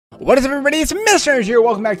What is up, everybody? It's Mr. here.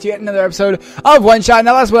 Welcome back to yet another episode of One Shot.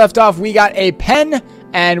 Now, last we left off, we got a pen,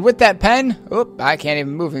 and with that pen, I can't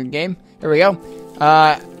even move in the game. Here we go.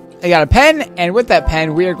 I got a pen, and with that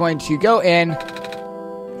pen, we are going to go in.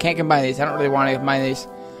 Can't combine these. I don't really want to combine these.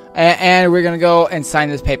 And we're going to go and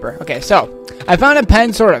sign this paper. Okay, so I found a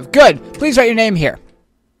pen, sort of. Good. Please write your name here.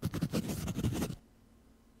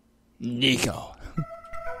 Nico.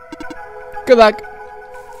 Good luck.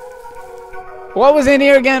 What was in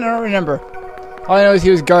here again? I don't remember. All I know is he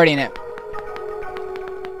was guarding it.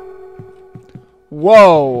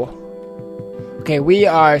 Whoa. Okay, we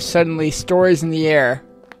are suddenly stories in the air.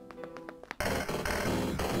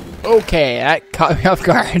 Okay, that caught me off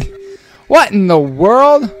guard. What in the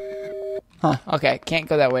world? Huh, okay, can't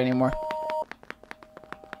go that way anymore.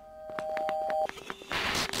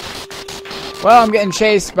 Well, I'm getting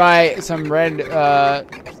chased by some red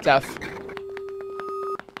stuff.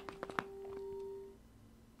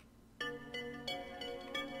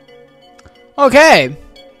 Okay,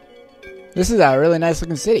 this is a really nice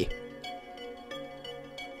looking city.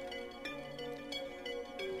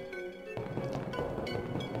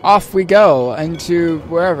 Off we go into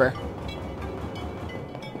wherever.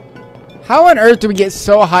 How on earth do we get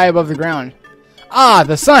so high above the ground? Ah,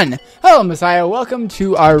 the sun. Hello, Messiah. Welcome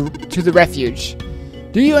to the refuge.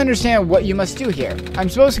 Do you understand what you must do here? I'm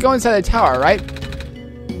supposed to go inside the tower, right?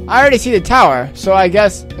 I already see the tower, so I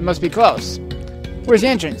guess it must be close. Where's the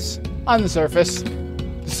entrance? On the surface.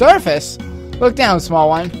 Surface? Look down, small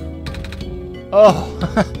one. Oh,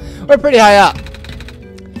 we're pretty high up.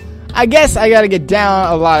 I guess I gotta get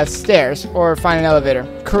down a lot of stairs or find an elevator.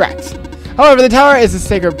 Correct. However, the tower is a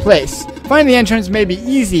sacred place. Finding the entrance may be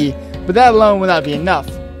easy, but that alone will not be enough.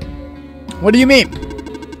 What do you mean?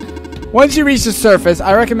 Once you reach the surface,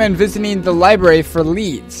 I recommend visiting the library for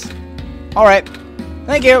leads. Alright.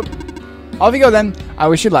 Thank you. Off you go then. I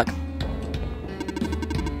wish you luck.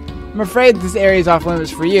 I'm afraid this area is off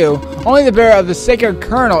limits for you. Only the bearer of the sacred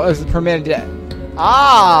kernel is permitted to...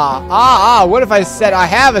 What if I said I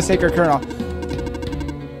have a sacred kernel?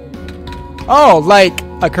 Oh, like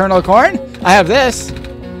a kernel of corn? I have this.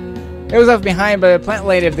 It was left behind by a plant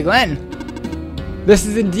lady of the glen. This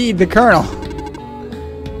is indeed the kernel.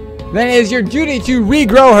 Then it is your duty to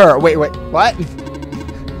regrow her. Wait, what?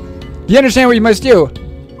 Do you understand what you must do?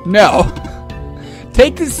 No.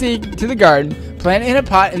 Take the seed to the garden. Plant it in a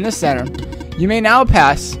pot in the center. You may now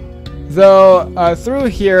pass, though, through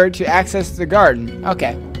here to access the garden.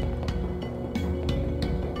 Okay.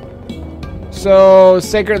 So,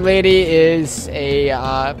 Sacred Lady is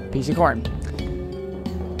a piece of corn.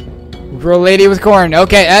 Grow lady with corn.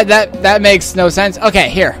 Okay, that makes no sense. Okay,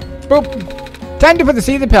 here. Boop. Time to put the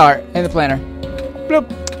seed in the planter. Bloop.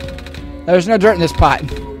 There's no dirt in this pot.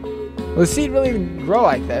 Will the seed really grow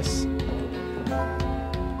like this?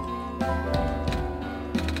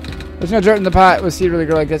 There's no dirt in the pot. Will the seed really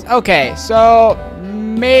grow like this? Okay, so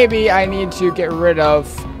maybe I need to get rid of...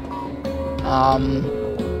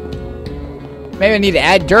 maybe I need to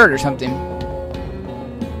add dirt or something.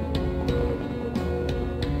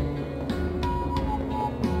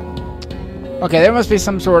 Okay, there must be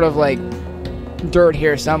some sort of, like, dirt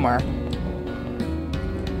here somewhere.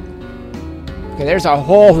 Okay, there's a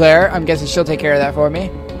hole there. I'm guessing she'll take care of that for me.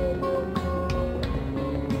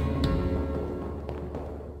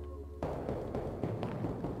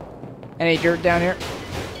 Any dirt down here?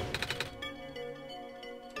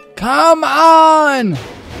 Come on!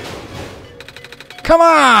 Come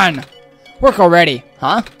on! Work already.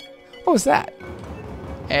 Huh? What was that?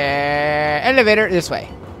 Elevator this way.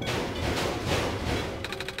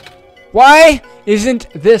 Why isn't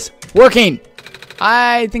this working?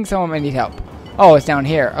 I think someone might need help. Oh, it's down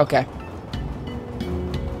here. Okay.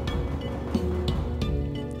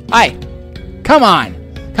 Hi. Come on.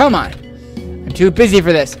 Come on. I'm too busy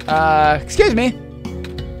for this. Excuse me.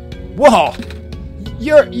 Whoa.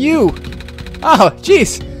 You. Oh,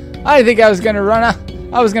 jeez. I didn't think I was gonna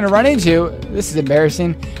run into. This is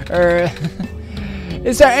embarrassing.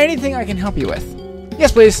 Is there anything I can help you with?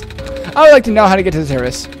 Yes, please. I would like to know how to get to the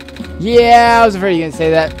surface. Yeah, I was afraid you were gonna say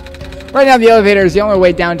that. Right now, the elevator is the only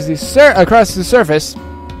way down to the across the surface.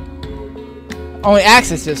 Only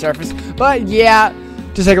access to the surface. But yeah,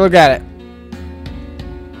 just take a look at it.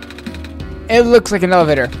 It looks like an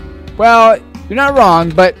elevator. Well, you're not wrong,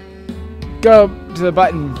 but go to the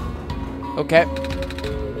button. Okay.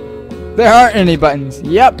 There aren't any buttons.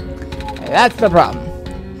 Yep. That's the problem.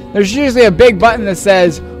 There's usually a big button that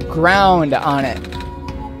says ground on it.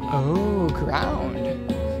 Oh, ground.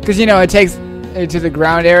 Because, you know, it takes it to the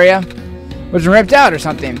ground area. Was ripped out or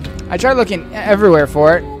something. I tried looking everywhere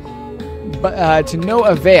for it, but to no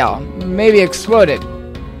avail. Maybe exploded.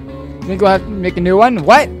 Think we'll have to make a new one?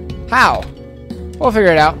 What? How? We'll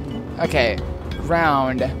figure it out. Okay.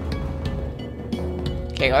 Ground.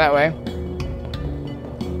 Okay, go that way.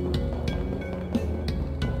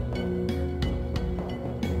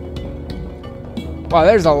 Wow,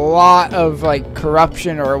 there's a lot of, like,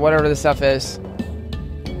 corruption or whatever this stuff is.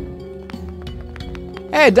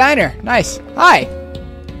 Hey, a diner. Nice. Hi.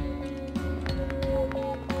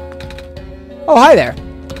 Oh, hi there.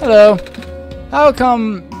 Hello. How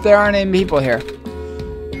come there aren't any people here?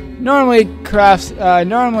 Normally,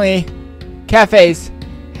 cafes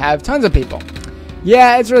have tons of people.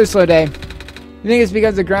 Yeah, it's a really slow day. You think it's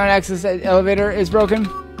because the ground access elevator is broken?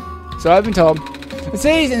 So I've been told. The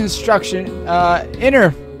city's infrastructure,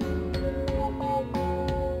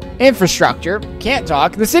 can't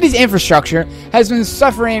talk. The city's infrastructure has been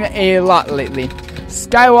suffering a lot lately.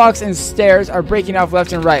 Skywalks and stairs are breaking off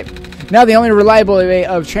left and right. Now the only reliable way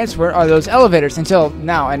of transport are those elevators, until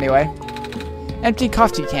now anyway. Empty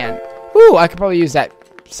coffee can. Ooh, I could probably use that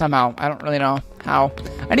somehow. I don't really know how.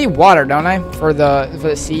 I need water, don't I? For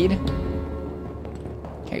the seed.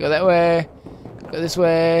 Okay, go that way. Go this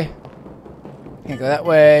way. Can't go that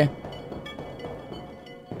way.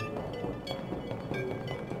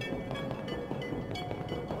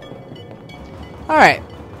 Alright.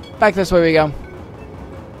 Back this way we go.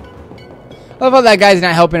 I love how that guy's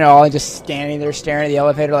not helping at all and just standing there staring at the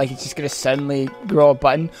elevator like he's just going to suddenly grow a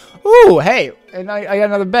button. Ooh, hey. And I got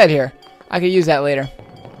another bed here. I could use that later.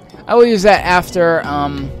 I will use that after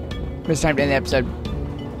it's time to end the episode.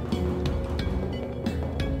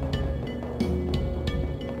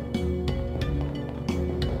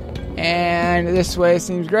 And this way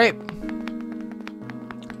seems great.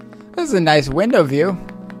 This is a nice window view.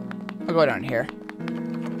 I'll go down here.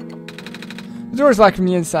 The door's locked from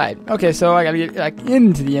the inside. Okay, so I gotta get like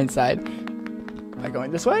into the inside. Am I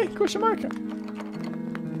going this way? Question mark.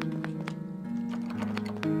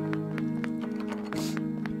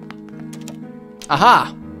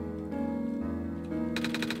 Aha!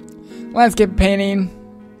 Landscape painting.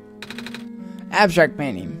 Abstract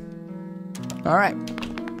painting. Alright.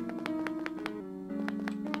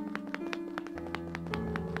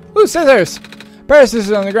 Ooh, scissors! A pair of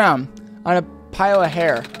scissors on the ground. On a pile of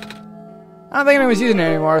hair. I don't think anyone's using it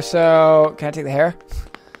anymore, so... Can I take the hair?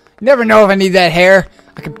 You never know if I need that hair.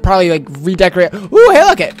 I could probably, like, redecorate... Ooh, hey,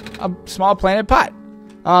 look it! A small planted pot.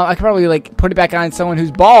 I could probably, like, put it back on someone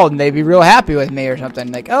who's bald and they'd be real happy with me or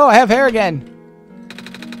something. Like, oh, I have hair again.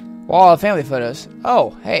 Wall of family photos.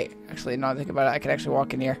 Oh, hey. Actually, now I think about it, I could actually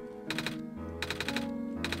walk in here.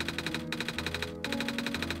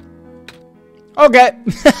 Okay.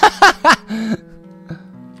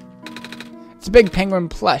 It's a big penguin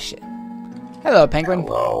plush. Hello, penguin.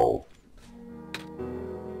 Hello.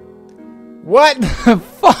 What the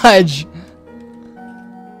fudge?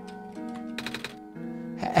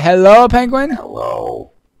 Hello, penguin?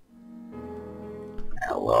 Hello.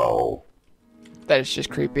 Hello. That is just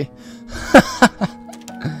creepy.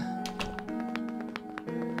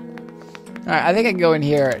 Alright, I think I can go in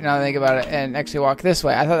here now that I think about it and actually walk this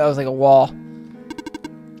way. I thought that was like a wall.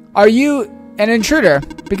 Are you an intruder?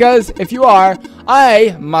 Because if you are,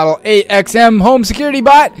 I, Model 8XM Home Security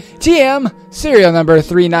Bot, TM, serial number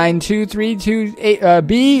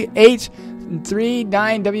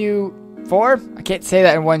 39232B839W4. I can't say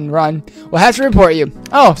that in one run. Will have to report you.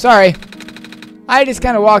 Oh, sorry. I just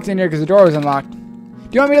kind of walked in here because the door was unlocked. Do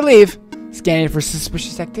you want me to leave? Scanning for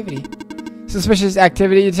suspicious activity. Suspicious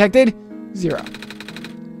activity detected? 0.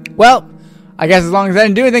 Well, I guess as long as I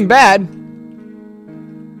didn't do anything bad.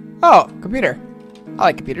 Oh, computer. I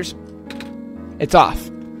like computers. It's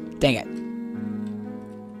off. Dang it.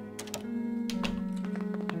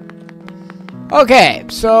 Okay,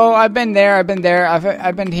 so I've been there,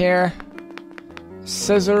 I've been here.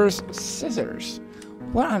 Scissors.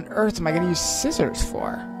 What on earth am I going to use scissors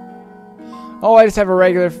for? Oh, I just have a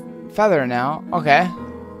regular feather now. Okay.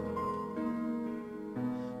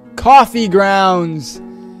 Coffee grounds.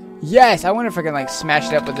 Yes, I wonder if I can like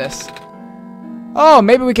smash it up with this. Oh,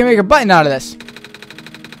 maybe we can make a button out of this.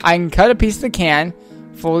 I can cut a piece of the can,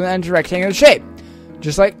 fold it into rectangular shape,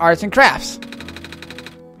 just like arts and crafts.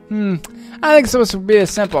 I don't think it's supposed to be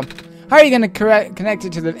this simple. How are you going to connect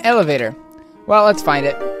it to the elevator? Well, let's find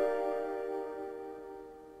it.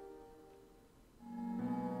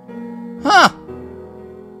 Huh.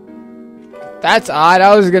 That's odd.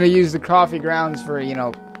 I was going to use the coffee grounds for, you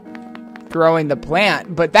know, growing the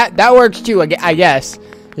plant, but that works too, I guess.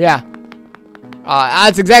 Yeah.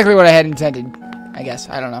 That's exactly what I had intended. I guess.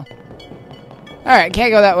 I don't know. Alright,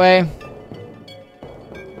 can't go that way.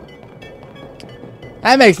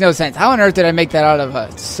 That makes no sense. How on earth did I make that out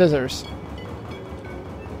of scissors?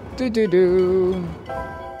 Do.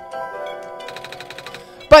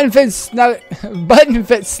 Button fits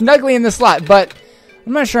snugly in the slot, but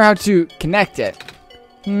I'm not sure how to connect it.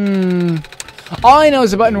 All I know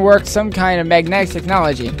is the button works some kind of magnetic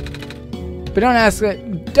technology. But don't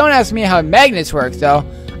ask me how magnets work, though.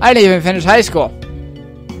 I didn't even finish high school.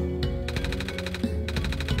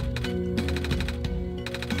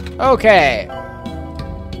 Okay.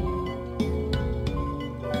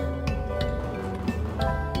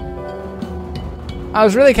 I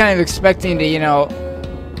was really kind of expecting to,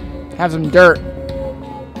 have some dirt.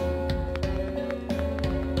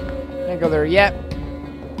 Can't go there yet.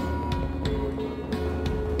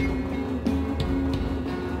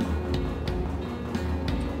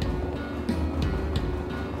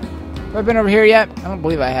 Have I been over here yet? I don't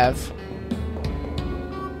believe I have.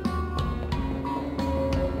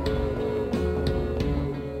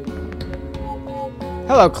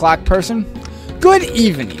 Hello, clock person. Good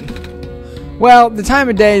evening. Well, the time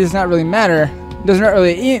of day does not really matter. Doesn't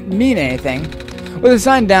really mean anything. With the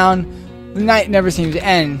sun down, the night never seems to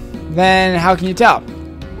end. Then how can you tell?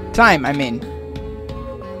 Time, I mean.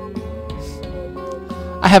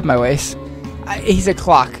 I have my ways. He's a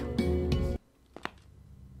clock.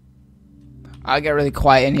 I'll get really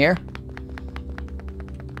quiet in here.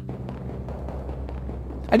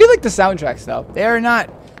 I do like the soundtracks, though. They are not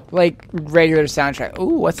like regular soundtrack.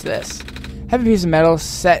 Ooh, what's this? Heavy piece of metal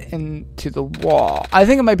set into the wall. I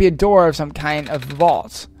think it might be a door of some kind of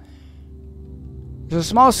vault. There's a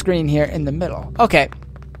small screen here in the middle. Okay.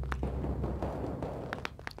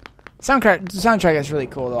 The soundtrack is really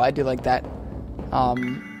cool, though. I do like that.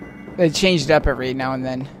 They changed it up every now and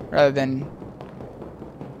then, rather than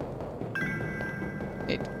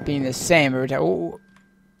it being the same every time. Ooh.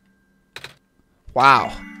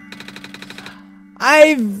 Wow.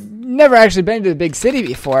 I've never actually been to the big city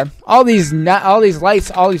before. All these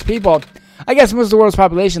lights, all these people. I guess most of the world's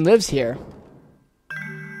population lives here.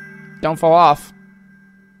 Don't fall off.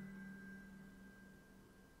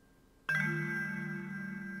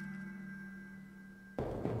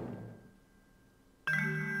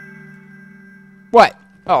 What?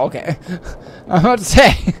 Oh, okay. I'm about to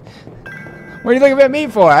say. What are you looking at me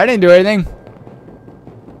for? I didn't do anything.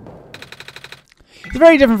 It's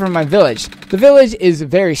very different from my village. The village is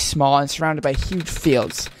very small and surrounded by huge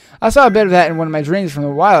fields. I saw a bit of that in one of my dreams from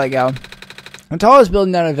a while ago. The tallest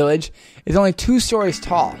building in the village is only 2 stories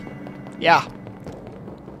tall. Yeah.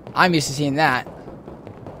 I'm used to seeing that.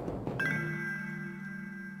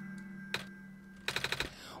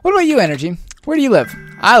 What about you, Energy? Where do you live?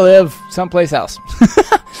 I live someplace else.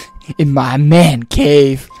 In my man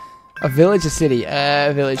cave. A village, a city,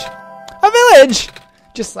 a village. A village!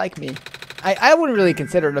 Just like me. I wouldn't really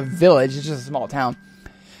consider it a village. It's just a small town.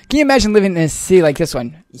 Can you imagine living in a city like this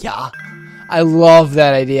one? Yeah. I love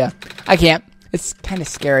that idea. I can't. It's kind of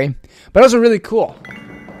scary. But also really cool.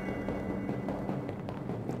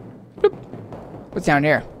 Boop. What's down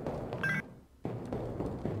here?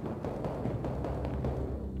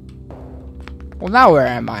 Well, now where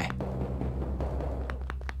am I?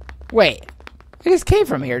 Wait. I just came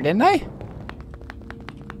from here, didn't I?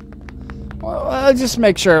 Well, I'll just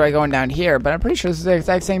make sure by going down here, but I'm pretty sure this is the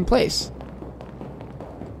exact same place.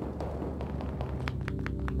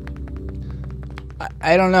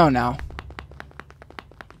 I don't know now.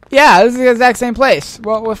 Yeah, this is the exact same place.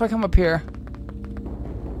 Well, what if I come up here?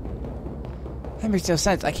 That makes no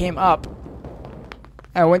sense. I came up,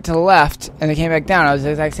 I went to the left, and I came back down. I was the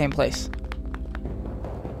exact same place.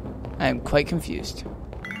 I am quite confused.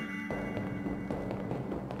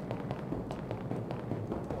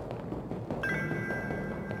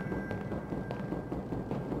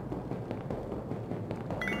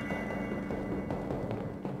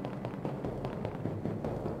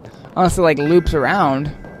 Unless it like loops around.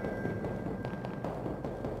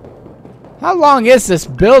 How long is this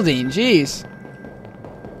building? Jeez.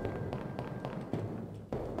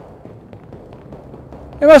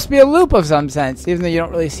 It must be a loop of some sense, even though you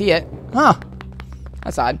don't really see it. Huh.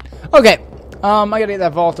 That's odd. Okay. I gotta get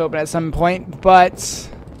that vault open at some point, but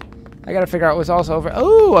I gotta figure out what's also over.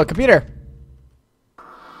 Oh, a computer.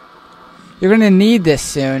 You're gonna need this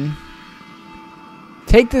soon.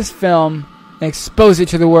 Take this film and expose it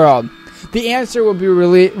to the world. The answer will be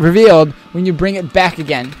revealed when you bring it back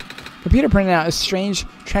again. Computer printed out a strange,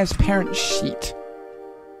 transparent sheet.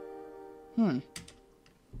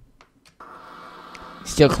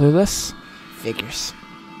 Still clueless? Figures.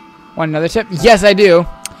 Want another tip? Yes, I do.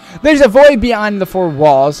 There's a void beyond the 4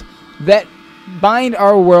 walls that bind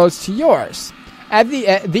our worlds to yours. At the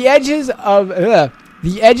edges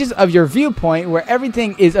of your viewpoint, where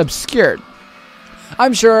everything is obscured.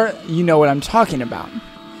 I'm sure you know what I'm talking about.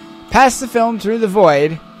 Pass the film through the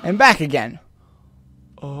void and back again.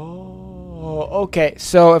 Oh, okay.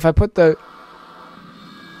 So if I put the...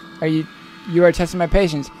 You are testing my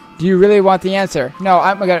patience. Do you really want the answer? No,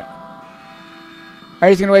 I'm gonna... Are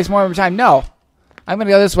you just gonna waste more of your time? No. I'm gonna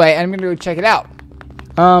go this way and I'm gonna go check it out.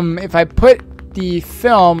 If I put the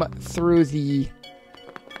film through the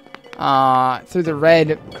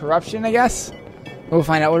red corruption, I guess, we'll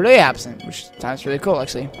find out what really happens, which sounds really cool,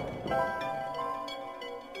 actually.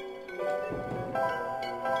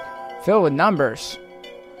 Filled with numbers.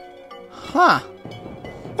 Huh.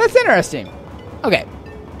 That's interesting. Okay.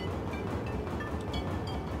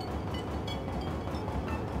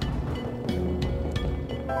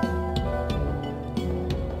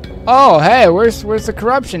 Oh, hey, where's the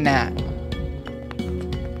corruption at?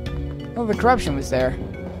 Oh, the corruption was there.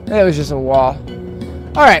 It was just a wall.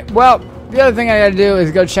 Alright, well, the other thing I gotta do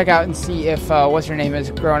is go check out and see if, what's her name is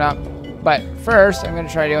grown up. But first, I'm gonna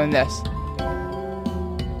try doing this.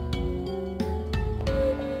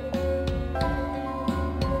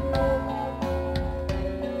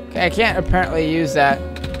 Okay, I can't apparently use that.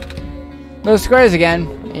 Those squares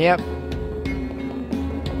again. Yep.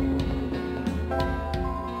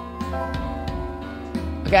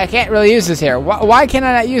 Okay, I can't really use this here. Why can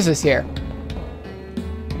I not use this here?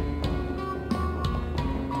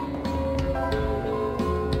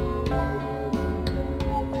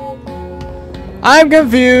 I'm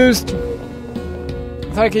confused. I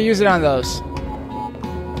thought I could use it on those.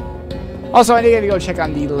 Also, I need to go check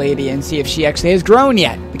on the lady and see if she actually has grown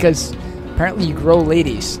yet. Because apparently you grow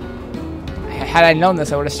ladies. Had I known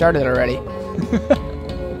this, I would have started already.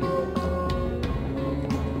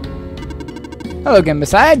 Hello again,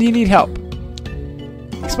 Messiah. Do you need help?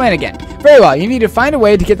 Explain again. Very well. You need to find a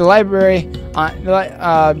way to get the library on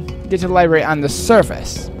get to the library on the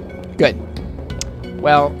surface. Good.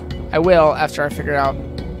 Well, I will after I figure it out.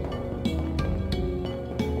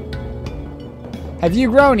 Have you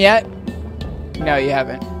grown yet? No, you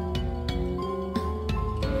haven't.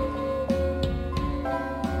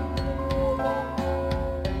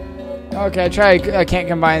 Okay, I can't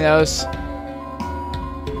combine those.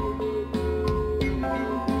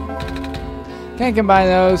 Can't combine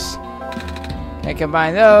those. Can't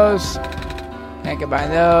combine those. Can't combine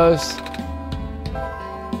those.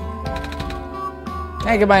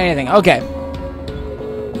 Can't combine anything. Okay.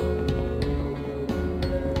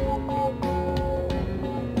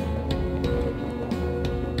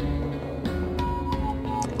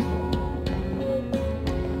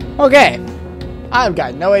 Okay. I've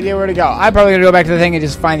got no idea where to go. I'm probably gonna go back to the thing and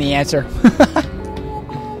just find the answer.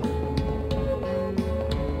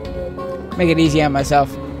 Make it easy on myself.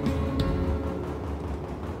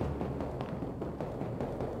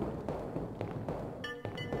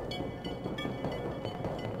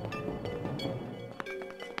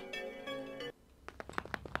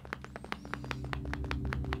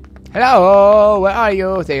 Hello, where are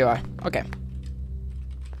you? There you are. Okay.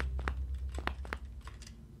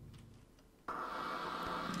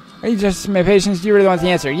 Are you just my patience? Do you really want the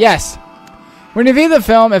answer? Yes. When you view the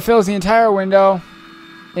film, it fills the entire window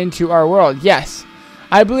into our world. Yes.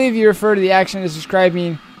 I believe you refer to the action as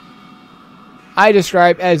I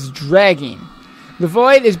describe as dragging. The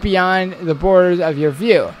void is beyond the borders of your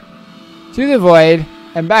view. To the void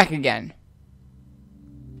and back again.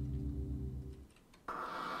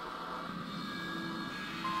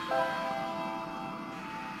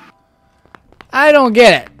 I don't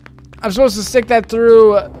get it. I'm supposed to stick that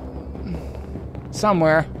through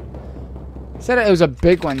somewhere. Said it was a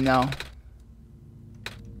big one though.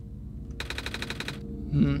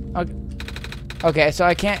 Okay. Okay, so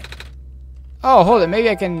I can't... Oh, hold it. Maybe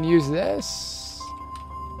I can use this.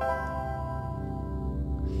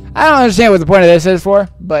 I don't understand what the point of this is for,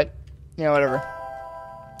 but, you know, whatever.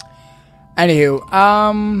 Anywho,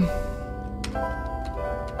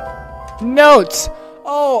 notes!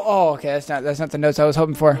 Oh, okay, that's not the notes I was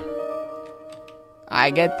hoping for.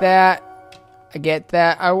 I get that. I get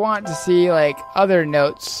that. I want to see, like, other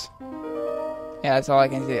notes. Yeah, that's all I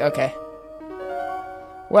can see. Okay.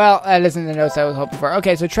 Well, that isn't the notes I was hoping for.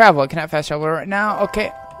 Okay, so travel. I cannot fast travel right now.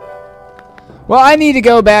 Okay. Well, I need to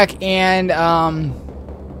go back and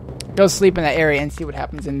go sleep in that area and see what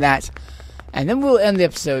happens in that. And then we'll end the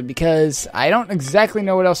episode because I don't exactly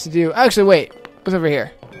know what else to do. Actually, wait. What's over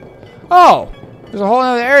here? Oh! There's a whole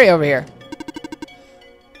other area over here.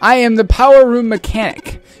 I am the power room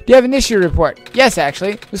mechanic. Do you have an issue to report? Yes,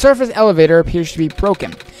 actually. The surface elevator appears to be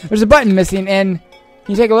broken. There's a button missing and...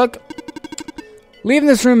 Can you take a look? Leaving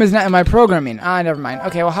this room is not in my programming. Ah, never mind.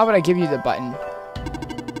 Okay, well, how about I give you the button?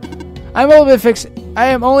 I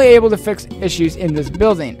am only able to fix issues in this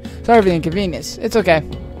building. Sorry for the inconvenience. It's okay.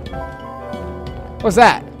 What's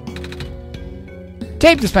that?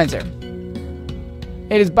 Tape dispenser.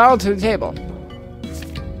 It is bottled to the table.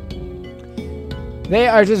 They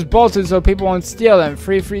are just bolted so people won't steal them.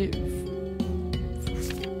 Feel free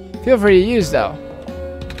to use though.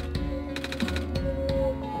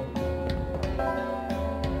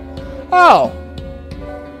 Oh.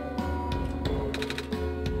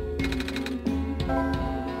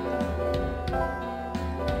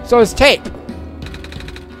 So it's tape.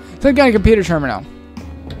 Some kind of computer terminal.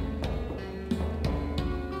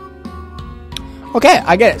 Okay,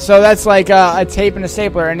 I get it. So that's like a tape and a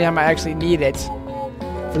stapler anytime I actually need it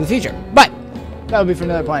for the future. But that'll be for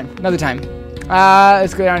another time.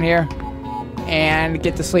 Let's go down here and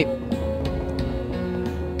get to sleep.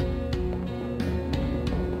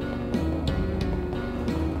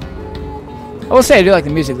 I will say I do like the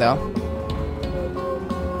music though.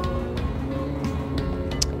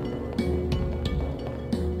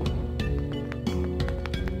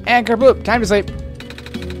 And kerboop, time to sleep. A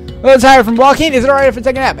little tired from walking. Is it alright if I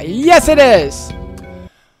take a nap? Yes, it is.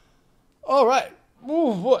 Alright.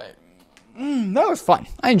 Oh boy. That was fun.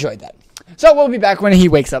 I enjoyed that. So we'll be back when he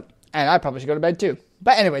wakes up. And I probably should go to bed too.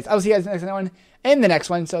 But anyways, I'll see you guys in the next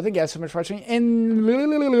one. So thank you guys so much for watching.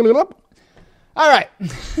 Alright.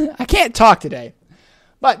 I can't talk today.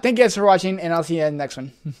 But thank you guys for watching, and I'll see you in the next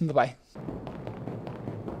one. Bye-bye.